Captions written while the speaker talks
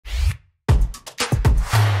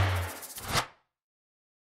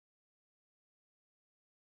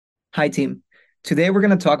Hi, team. Today, we're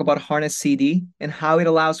going to talk about Harness CD and how it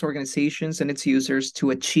allows organizations and its users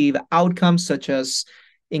to achieve outcomes such as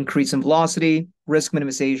increase in velocity, risk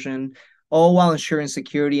minimization, all while ensuring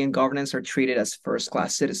security and governance are treated as first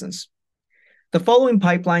class citizens. The following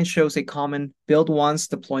pipeline shows a common build once,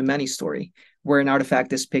 deploy many story, where an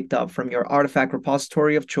artifact is picked up from your artifact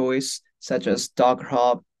repository of choice, such as Docker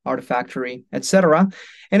Hub, Artifactory, etc.,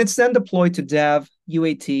 and it's then deployed to dev,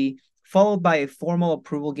 UAT, followed by a formal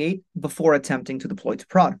approval gate before attempting to deploy to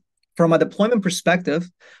prod. From a deployment perspective,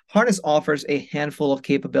 Harness offers a handful of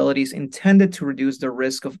capabilities intended to reduce the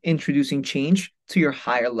risk of introducing change to your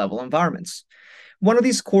higher level environments. One of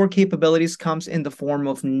these core capabilities comes in the form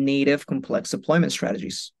of native complex deployment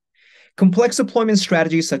strategies. Complex deployment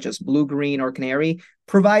strategies such as Blue, Green, or Canary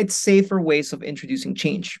provide safer ways of introducing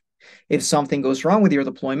change. If something goes wrong with your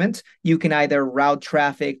deployment, you can either route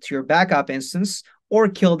traffic to your backup instance or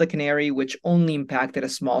kill the canary, which only impacted a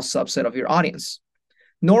small subset of your audience.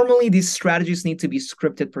 Normally, these strategies need to be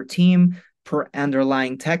scripted per team, per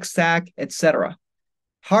underlying tech stack, etc.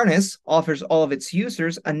 Harness offers all of its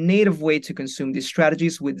users a native way to consume these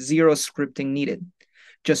strategies with zero scripting needed.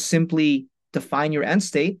 Just simply define your end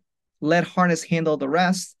state, let Harness handle the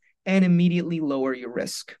rest, and immediately lower your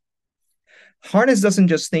risk. Harness doesn't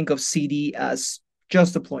just think of CD as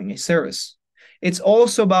just deploying a service. It's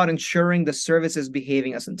also about ensuring the service is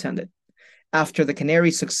behaving as intended. After the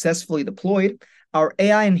canary successfully deployed, our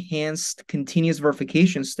AI enhanced continuous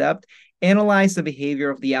verification step analyzed the behavior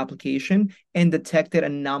of the application and detected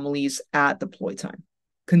anomalies at deploy time.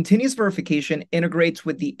 Continuous verification integrates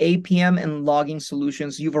with the APM and logging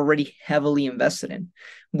solutions you've already heavily invested in,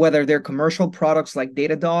 whether they're commercial products like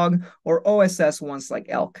Datadog or OSS ones like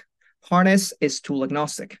Elk. Harness is tool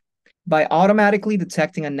agnostic. By automatically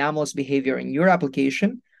detecting anomalous behavior in your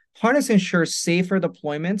application, Harness ensures safer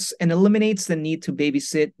deployments and eliminates the need to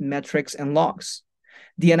babysit metrics and logs.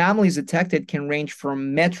 The anomalies detected can range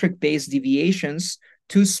from metric-based deviations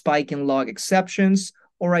to spike in log exceptions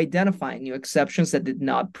or identifying new exceptions that did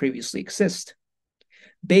not previously exist.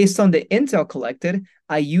 Based on the intel collected,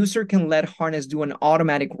 a user can let Harness do an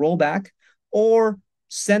automatic rollback or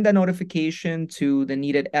send a notification to the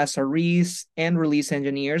needed SREs and release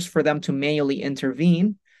engineers for them to manually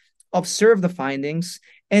intervene, observe the findings,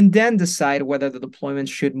 and then decide whether the deployment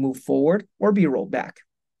should move forward or be rolled back.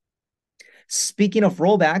 Speaking of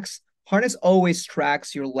rollbacks, Harness always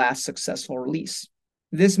tracks your last successful release.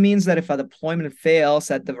 This means that if a deployment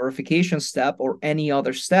fails at the verification step or any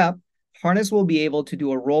other step, Harness will be able to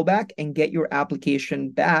do a rollback and get your application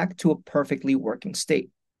back to a perfectly working state.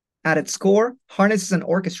 At its core, Harness is an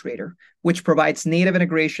orchestrator, which provides native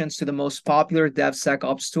integrations to the most popular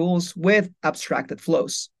DevSecOps tools with abstracted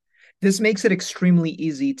flows. This makes it extremely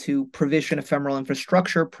easy to provision ephemeral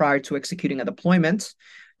infrastructure prior to executing a deployment,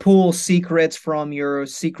 pull secrets from your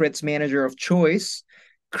secrets manager of choice,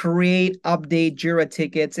 create, update Jira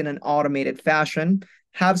tickets in an automated fashion,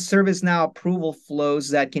 have ServiceNow approval flows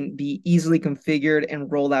that can be easily configured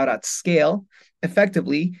and rolled out at scale.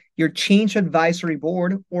 Effectively, your change advisory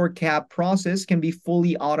board or CAB process can be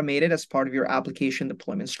fully automated as part of your application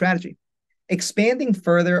deployment strategy. Expanding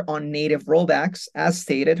further on native rollbacks, as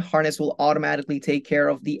stated, Harness will automatically take care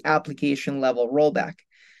of the application level rollback.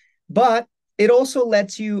 But it also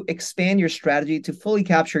lets you expand your strategy to fully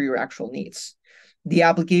capture your actual needs. The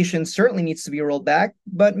application certainly needs to be rolled back,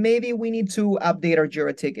 but maybe we need to update our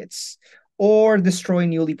Jira tickets or destroy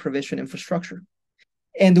newly provisioned infrastructure.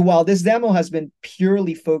 And while this demo has been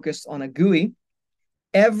purely focused on a GUI,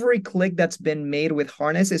 every click that's been made with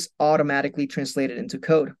Harness is automatically translated into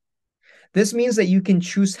code. This means that you can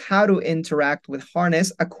choose how to interact with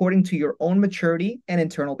Harness according to your own maturity and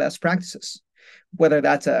internal best practices, whether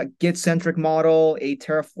that's a Git-centric model, a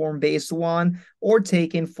Terraform-based one, or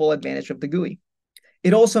taking full advantage of the GUI.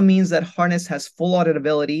 It also means that Harness has full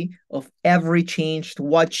auditability of every change,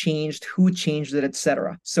 what changed, who changed it,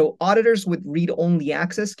 etc. So auditors with read-only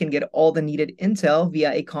access can get all the needed intel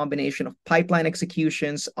via a combination of pipeline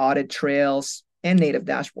executions, audit trails, and native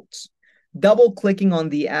dashboards. Double-clicking on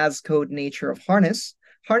the as-code nature of Harness,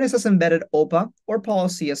 Harness has embedded OPA or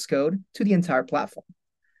policy as code to the entire platform.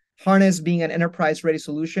 Harness, being an enterprise-ready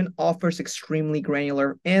solution, offers extremely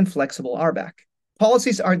granular and flexible RBAC.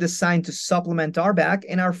 Policies are designed to supplement RBAC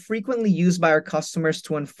and are frequently used by our customers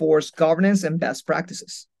to enforce governance and best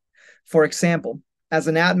practices. For example, as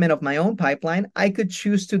an admin of my own pipeline, I could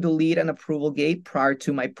choose to delete an approval gate prior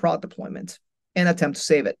to my prod deployment and attempt to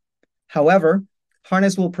save it. However,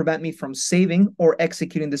 Harness will prevent me from saving or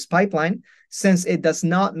executing this pipeline since it does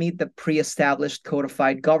not meet the pre-established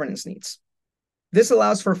codified governance needs. This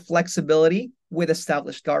allows for flexibility with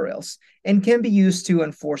established guardrails and can be used to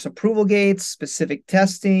enforce approval gates, specific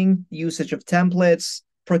testing, usage of templates,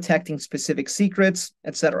 protecting specific secrets,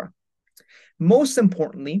 etc. Most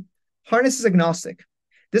importantly, Harness is agnostic.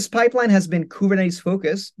 This pipeline has been Kubernetes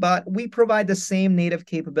focused, but we provide the same native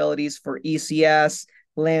capabilities for ECS,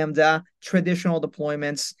 Lambda, traditional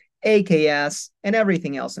deployments, AKS, and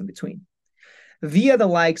everything else in between. Via the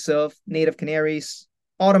likes of native canaries,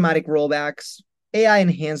 automatic rollbacks, AI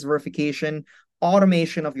enhanced verification,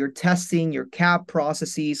 automation of your testing, your CAP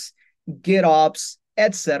processes, GitOps,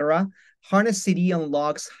 etc., Harness CD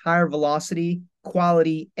unlocks higher velocity,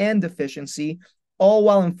 quality, and efficiency, all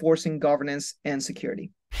while enforcing governance and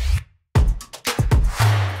security.